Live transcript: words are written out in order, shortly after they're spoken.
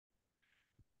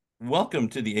Welcome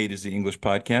to the A to Z English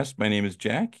podcast. My name is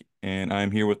Jack, and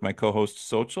I'm here with my co-host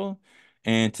Xochitl.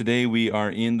 And today we are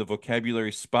in the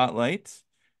vocabulary spotlight.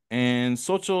 And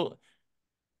Xochitl,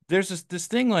 there's this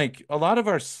thing like a lot of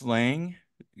our slang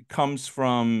comes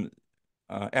from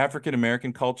African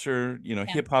American culture, Yeah,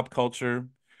 hip hop culture.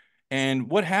 And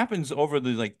what happens over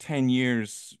the 10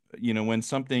 years, when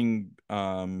something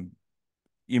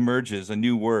emerges, a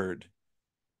new word,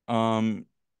 um,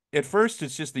 at first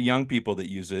it's just the young people that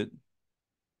use it.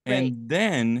 right. And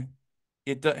then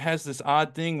has this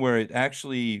odd thing where it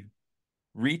actually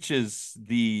reaches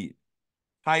the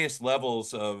highest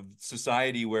levels of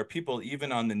society where people,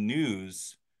 even on the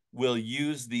news, will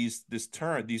use these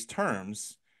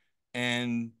terms.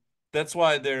 And that's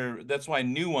why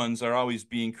new ones are always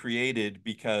being created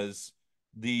because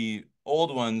the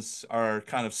old ones are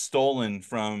kind of stolen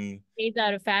from. Fades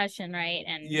out of fashion, right?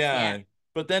 And yeah, Yeah.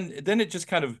 But then it just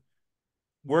kind of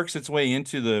works its way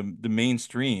into the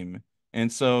mainstream. And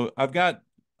so I've got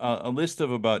a list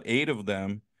of about eight of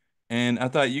them, and I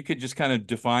thought you could just kind of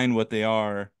define what they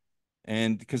are,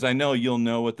 and because I know you'll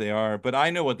know what they are, but I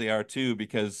know what they are too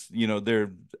because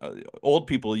they're old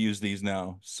people use these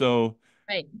now. So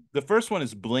right. the first one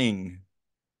is bling,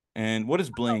 and what is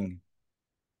Oh, bling?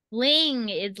 bling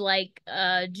is like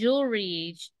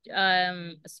jewelry,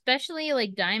 especially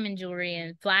like diamond jewelry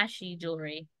and flashy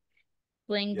jewelry.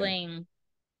 Bling Yeah, bling.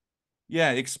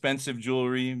 yeah, expensive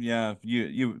jewelry. Yeah,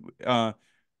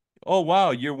 oh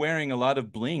wow, you're wearing a lot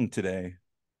of bling today.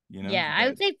 Yeah, You I got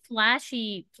would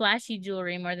say flashy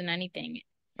jewelry more than anything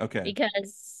okay.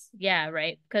 because yeah,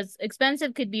 right. Because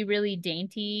expensive could be really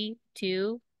dainty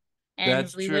too, and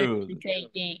That's we wouldn't true. really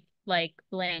say like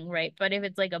bling, right? But if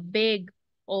it's like a big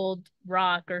old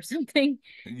rock or something,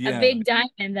 a Yeah. big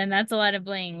diamond, then that's a lot of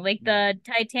bling. Like the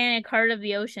Titanic heart of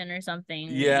the ocean or something.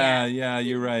 Yeah. Yeah, yeah,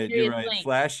 you're right. You're Serious right. bling.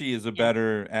 Flashy is a Yeah.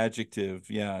 better adjective.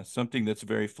 Yeah, something that's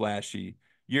very flashy.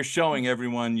 You're showing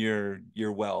everyone your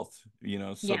wealth, so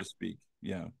Yeah. to speak.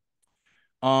 Yeah.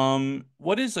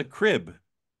 What is a crib?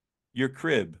 Your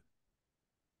crib.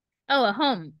 Oh, a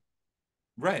home.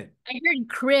 Right. I heard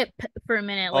crib for a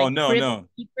minute, Oh, like no, crib no.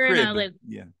 keeper, and I was Crib. like,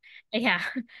 Yeah. yeah.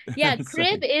 Yeah,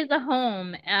 crib Sorry. is a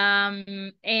home.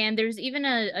 And there's even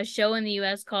a show in the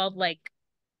US called like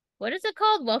what is it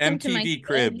called? Welcome to my MTV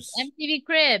crib. Cribs. MTV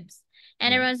Cribs.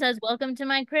 And Yeah. everyone says, Welcome to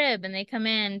my crib. And they come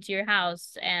in to your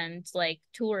house and like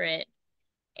tour it.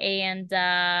 And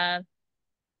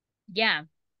yeah,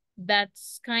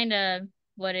 that's kind of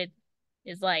what it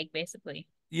is like, basically.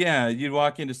 Yeah, you'd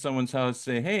walk into someone's house,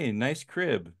 say, "Hey, nice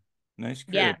crib. Nice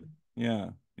Yeah. crib." Yeah,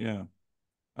 yeah.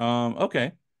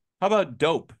 Okay. How about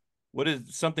dope? What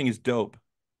is something is dope?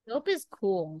 Dope is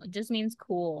cool. It just means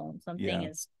cool. Something Yeah.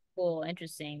 is cool,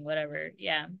 interesting, whatever.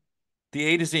 Yeah. The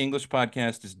A to Z English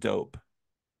podcast is dope.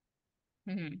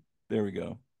 Hmm. There we go.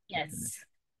 Okay. Yes.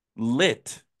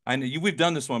 Lit. I know we've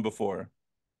done this one before.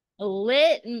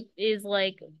 Lit is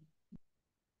like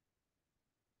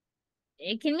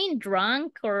it can mean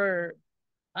drunk or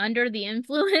under the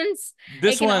influence. It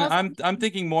This can one, also I'm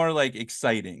thinking more like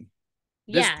exciting.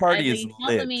 This yeah, party but is you can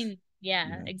also lit. mean, yeah,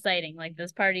 Yeah. exciting. Like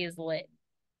this party is lit.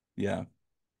 Yeah.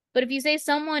 But if you say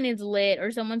someone is lit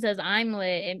or someone says I'm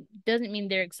lit, it doesn't mean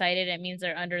they're excited. It means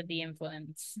they're under the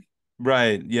influence.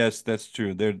 Right. Yes, that's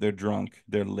true. They're drunk.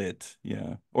 They're lit.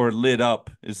 Yeah. Or lit up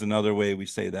is another way we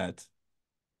say that,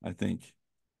 I think.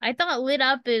 I thought lit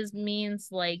up is means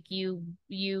like you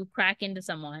crack into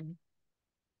someone.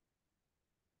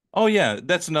 Oh yeah,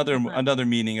 that's Uh-huh. another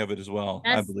meaning of it as well,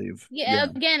 I That's believe. yeah, Yeah.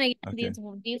 again, Okay.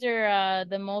 these are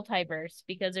the multiverse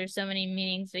because there's so many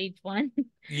meanings to each one.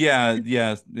 Yeah,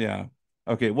 yeah, yeah.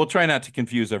 Okay, we'll try not to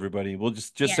confuse everybody. We'll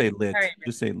just Yes. say All lit. right.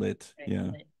 Just say lit. Right,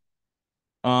 Yeah.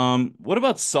 lit. What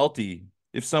about salty?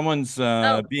 If someone's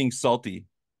Oh, being salty.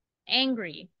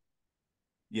 angry,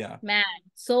 Yeah. mad,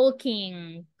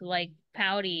 sulking, like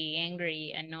pouty,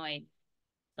 angry, annoyed,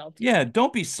 salty. Yeah,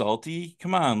 don't be salty.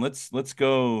 Come on, let's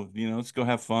go, let's go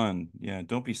have fun. Yeah,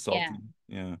 don't be Yeah. salty.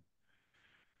 Yeah.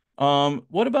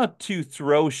 What about to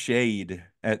throw shade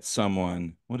at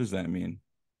someone? What does that mean?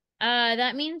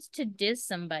 That means to diss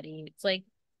somebody. It's like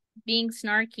being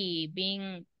snarky,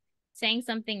 being saying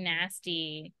something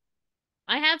nasty.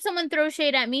 I have someone throw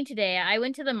shade at me today. I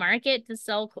went to the market to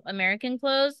sell American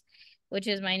clothes, which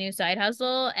is my new side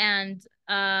hustle, and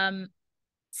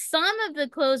some of the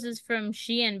clothes is from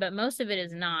Shein, but most of it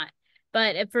is not.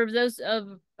 But for those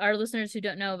of our listeners who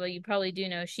don't know, but you probably do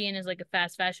know, Shein is like a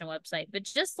fast fashion website. But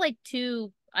just like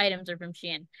two items are from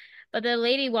Shein. But the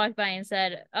lady walked by and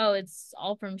said, "Oh, it's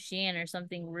all from Shein or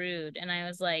something rude." And I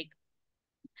was like,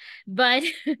 "But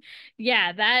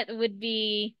yeah, that would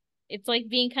be It's like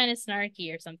being kind of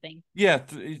snarky or something. Yeah,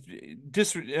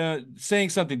 saying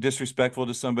something disrespectful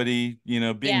to somebody,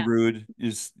 being Yeah, rude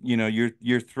is,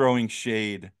 you're throwing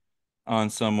shade on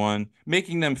someone,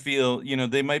 making them feel,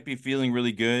 they might be feeling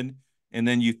really good, and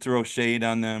then you throw shade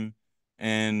on them,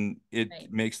 and it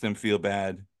right. makes them feel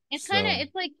bad. It's kind of So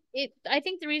it's like it I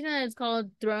think the reason that it's called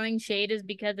throwing shade is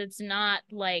because it's not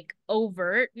like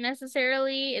overt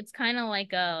necessarily. It's kind of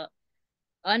like a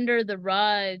under the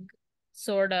rug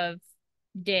sort of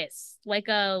diss, like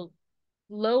a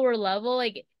lower level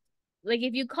like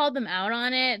if you called them out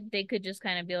on it, they could just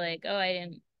kind of be like, "Oh,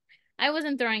 I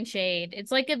wasn't throwing shade."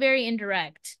 It's like a very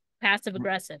indirect, passive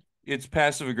aggressive it's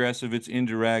passive aggressive, it's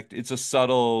indirect, it's a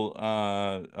subtle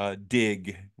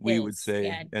dig, we would diss. say,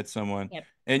 Yeah. at someone. Yep.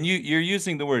 And you're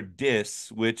using the word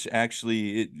diss, which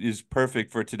actually it is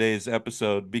perfect for today's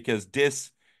episode because diss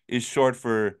is short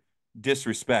for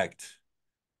disrespect.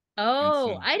 And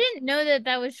so Oh, I didn't know that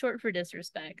that was short for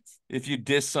disrespect. if you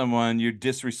diss someone, you're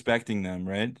disrespecting them,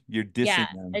 right? You're Yeah,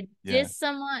 dissing them. Yeah,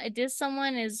 a diss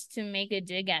someone is to make a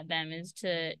dig at them, is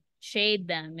to shade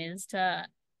them, is to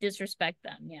disrespect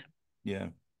them. Yeah.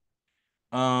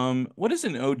 yeah. What is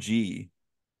an OG?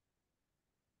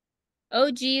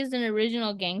 OG is an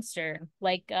original gangster,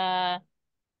 like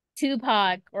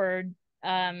Tupac or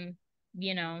um,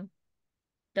 you know,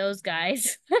 those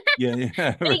guys. Yeah, yeah,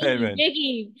 right, Biggie, right.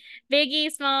 Biggie,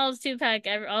 Biggie, Smalls, Tupac,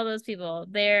 all those people.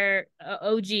 They're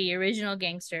OG, original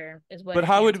gangster is what But it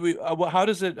how would stands. we how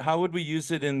does it how would we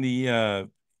use it in the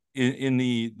in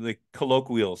the like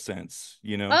colloquial sense,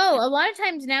 Oh, a lot of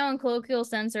times now in colloquial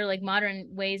sense or like modern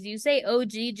ways, you say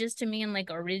OG just to mean like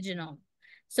original.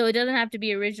 So it doesn't have to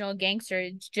be original gangster.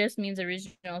 It just means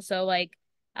original. So like,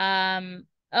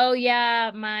 oh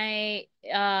yeah, my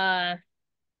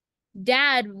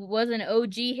dad was an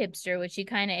OG hipster, which he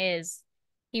kind of is.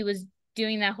 He was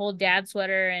doing that whole dad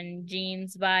sweater and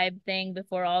jeans vibe thing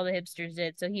before all the hipsters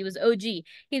did. So he was OG.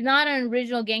 He's not an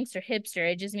original gangster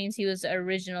hipster. It just means he was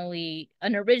originally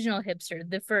an original hipster,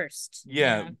 the first, you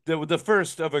Yeah, know? the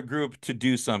first of a group to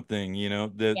do something,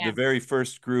 the Yeah, very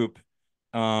first group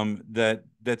that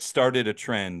started a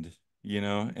trend,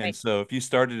 And right. so if you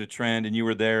started a trend and you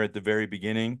were there at the very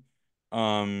beginning,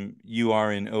 you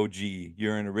are an OG.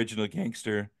 You're an original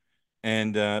gangster.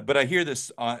 And but I hear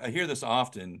this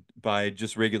often by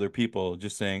just regular people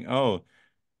just saying, "Oh,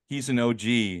 he's an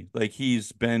OG." Like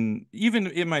he's been even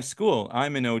in my school,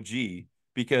 I'm an OG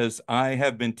because I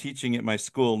have been teaching at my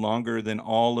school longer than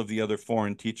all of the other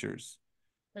foreign teachers.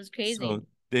 That's crazy. So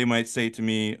they might say to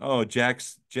me, "Oh,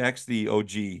 Jack's the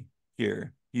OG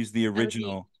here. He's the OG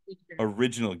teacher.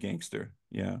 original gangster."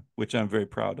 Yeah, which I'm very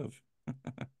proud of.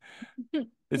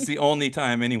 It's the only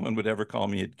time anyone would ever call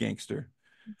me a gangster.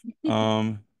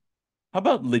 How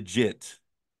about legit?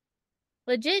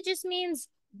 Legit just means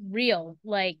real.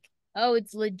 Like, oh,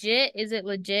 it's legit. Is it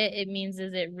legit? It means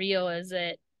is it real? Is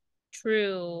it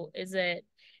true? Is it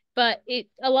but it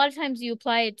a lot of times you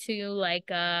apply it to like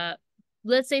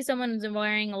let's say someone's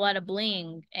wearing a lot of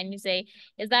bling and you say,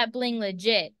 is that bling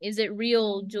legit? Is it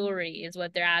real jewelry? Is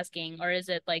what they're asking, or is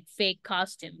it like fake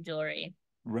costume jewelry?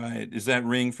 Right. Is that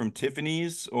ring from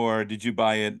Tiffany's or did you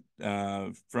buy it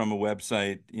from a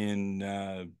website in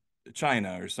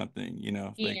China or something,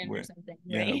 like Genius or where something,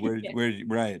 yeah, right? Yeah.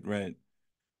 right, right.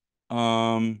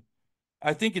 Um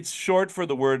I think it's short for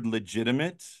the word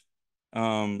legitimate.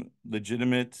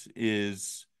 Legitimate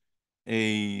is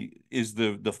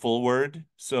the full word.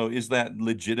 So is that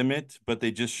legitimate? But they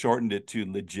just shortened it to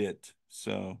legit.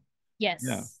 So yeah.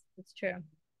 Yes, it's true.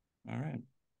 All right.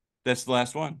 That's the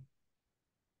last one.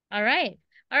 All right.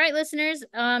 All right, listeners.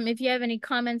 If you have any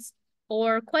comments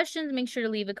or questions, make sure to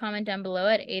leave a comment down below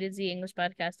at a to z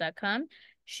englishpodcast.com.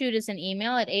 Shoot us an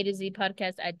email at a to z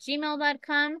podcast at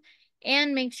gmail.com.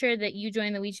 And make sure that you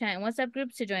join the WeChat and WhatsApp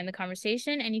groups to join the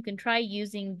conversation. And you can try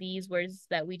using these words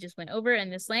that we just went over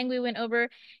and the slang we went over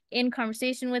in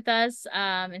conversation with us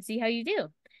and see how you do.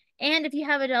 And if you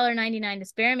have $1.99 to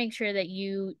spare, make sure that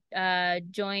you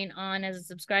join on as a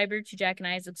subscriber to Jack and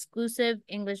I's exclusive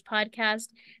English podcast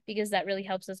because that really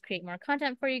helps us create more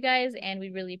content for you guys. And we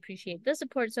really appreciate the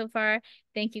support so far.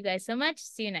 Thank you guys so much.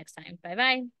 See you next time. Bye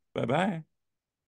bye. Bye-bye.